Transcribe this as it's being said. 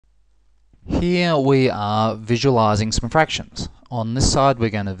Here we are visualizing some fractions. On this side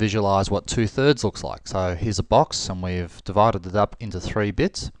we're going to visualize what 2/3 looks like. So here's a box and we've divided it up into 3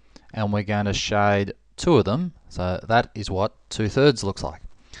 bits and we're going to shade 2 of them. So that is what 2/3 looks like.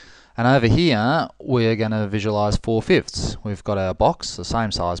 And over here we're going to visualize 4/5. We've got our box, the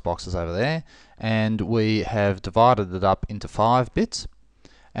same size box as over there, and we have divided it up into 5 bits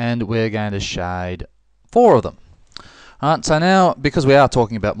and we're going to shade 4 of them. Alright, so now, because we are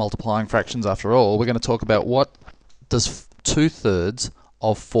talking about multiplying fractions after all, we're going to talk about what does 2/3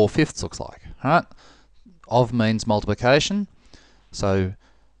 of 4/5 looks like. Alright, of means multiplication, so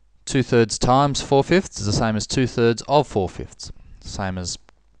 2/3 times 4/5 is the same as 2/3 of 4/5. Same as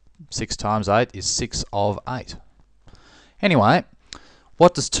 6 times 8 is 6 of 8. Anyway,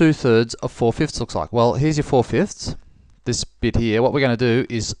 what does 2/3 of 4/5 looks like? Well, here's your 4/5. This bit here, what we're going to do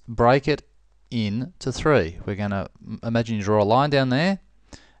is break it into 3. We're going to imagine you draw a line down there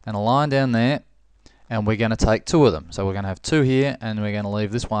and a line down there, and we're going to take 2 of them. So we're going to have 2 here and we're going to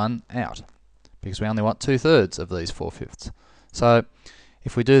leave this one out because we only want 2/3 of these 4/5. So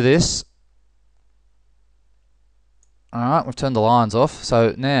if we do this, alright, we've turned the lines off.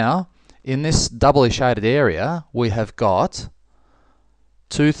 So now in this doubly shaded area we have got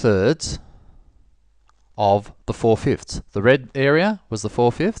 2/3 of the 4/5. The red area was the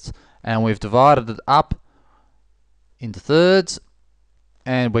 4/5 and we've divided it up into thirds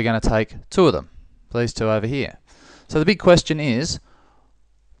and we're going to take 2 of them, these 2 over here. So the big question is,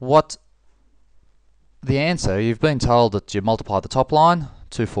 what the answer? You've been told that you multiply the top line,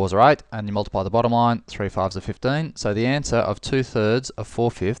 2 4s are 8, and you multiply the bottom line, 3 5s are 15. So the answer of 2/3 of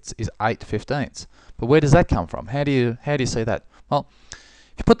 4/5 is 8/15. But where does that come from? How do you see that? Well,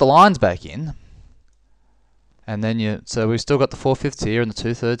 if you put the lines back in, and then so we've still got the 4/5 here and the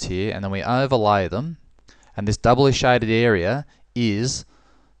 2/3 here, and then we overlay them, and this doubly shaded area is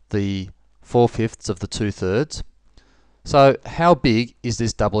the 4/5 of the 2/3. So how big is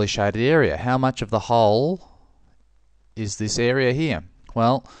this doubly shaded area? How much of the whole is this area here?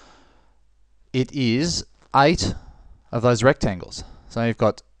 Well, it is 8 of those rectangles. So you've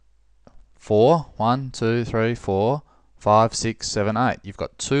got 4, 1, 2, 3, 4, 5, 6, 7, 8. You've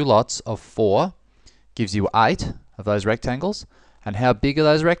got 2 lots of 4. Gives you 8 of those rectangles. And how big are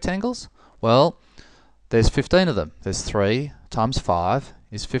those rectangles? Well, there's 15 of them. There's 3 times 5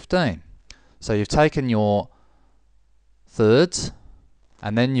 is 15. So you've taken your thirds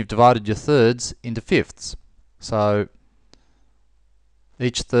and then you've divided your thirds into fifths. So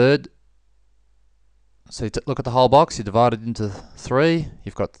each third, so you look at the whole box, you divide it into 3,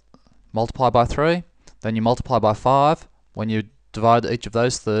 you've got multiply by 3, then you multiply by 5 when you divide each of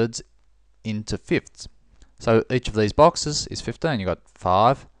those thirds into fifths. So each of these boxes is 15. You've got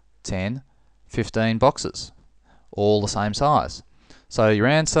 5, 10, 15 boxes, all the same size. So your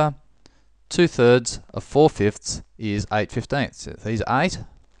answer, 2/3 of 4/5 is 8/15. If these are 8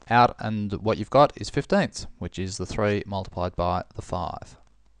 out and what you've got is 15ths, which is the 3 multiplied by the 5.